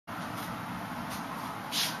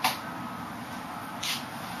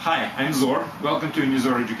Hi, I'm Zor. Welcome to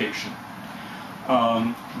Unizor Education.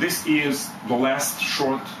 This is the last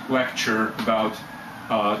short lecture about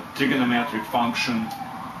trigonometric function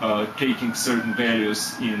taking certain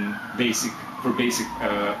values in basic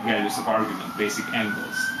values of argument, basic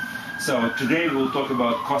angles. So today we'll talk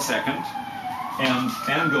about cosecant, and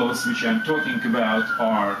angles which I'm talking about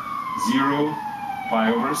are 0,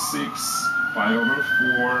 pi over 6, pi over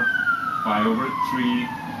 4, pi over 3,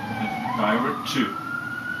 and pi over 2.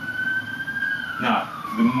 Now,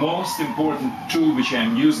 the most important tool which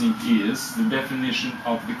I'm using is the definition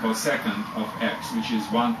of the cosecant of x, which is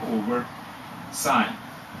 1 over sine.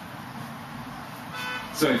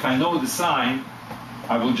 So if I know the sine,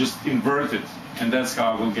 I will just invert it, and that's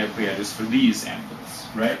how I will get values for these angles,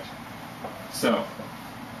 right? So,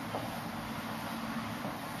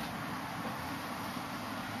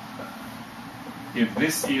 if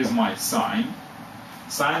this is my sine,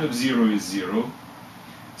 sine of 0 is 0,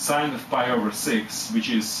 sine of pi over 6, which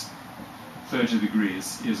is 30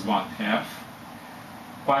 degrees, is 1/2.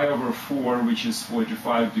 Pi over 4, which is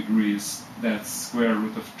 45 degrees, that's square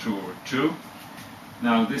root of 2 over 2.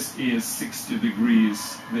 Now this is 60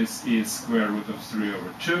 degrees, this is square root of 3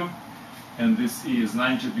 over 2. And this is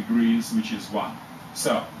 90 degrees, which is 1.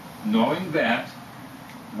 So, knowing that,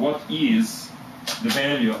 what is the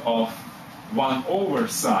value of 1 over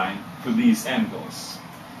sine for these angles?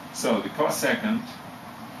 So the cosecant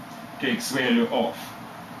takes value of,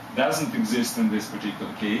 doesn't exist in this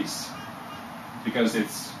particular case because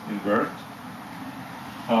it's invert.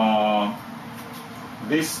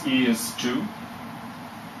 This is 2.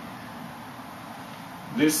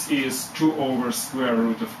 This is 2 over square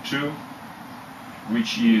root of 2,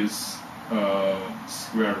 which is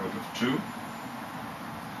square root of 2.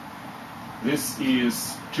 This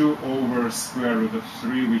is 2 over square root of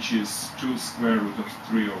 3, which is 2 square root of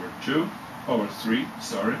 3 over 2, over 3,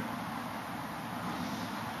 sorry.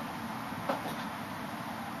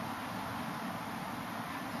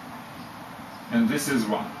 And this is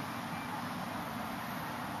 1.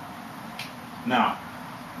 Now,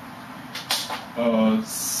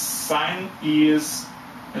 sine is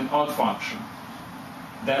an odd function.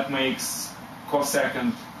 That makes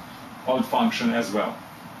cosecant odd function as well.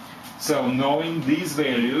 So knowing these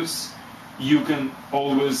values, you can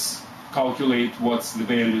always calculate what's the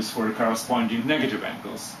values for the corresponding negative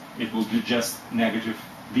angles. It will be just negative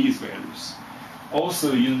these values.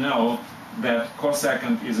 Also, you know that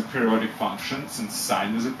cosecant is a periodic function, since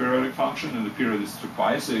sine is a periodic function, and the period is 2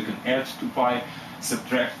 pi, so you can add 2 pi,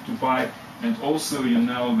 subtract 2 pi, and also you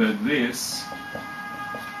know that this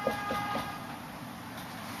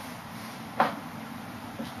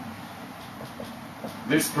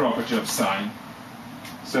property of sine,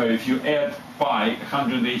 so if you add pi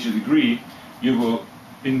 180 degrees, you will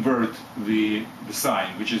invert the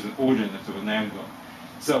sine, which is an ordinate of an angle.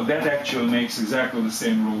 So that actually makes exactly the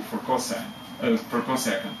same rule for cosecant.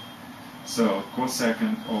 So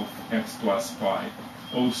cosecant of x plus pi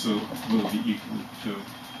also will be equal to.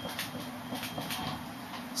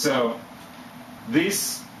 So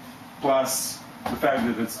this plus the fact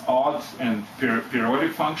that it's odd and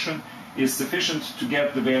periodic function is sufficient to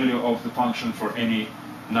get the value of the function for any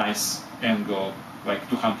nice angle, like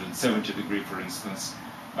 270 degrees, for instance,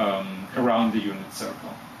 around the unit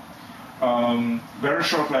circle. Very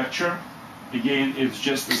short lecture. Again, it's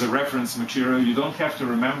just as a reference material. You don't have to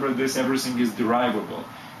remember this. Everything is derivable.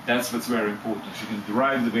 That's what's very important. You can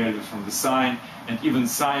derive the values from the sine, and even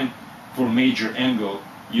sine for major angle,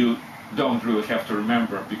 you don't really have to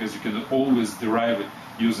remember, because you can always derive it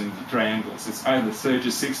using the triangles. It's either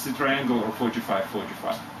 30-60 triangle or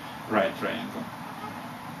 45-45 right triangle.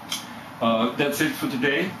 That's it for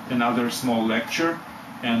today. Another small lecture.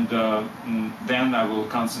 And then I will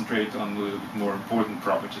concentrate on a little bit more important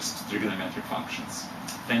properties of trigonometric functions.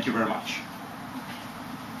 Thank you very much.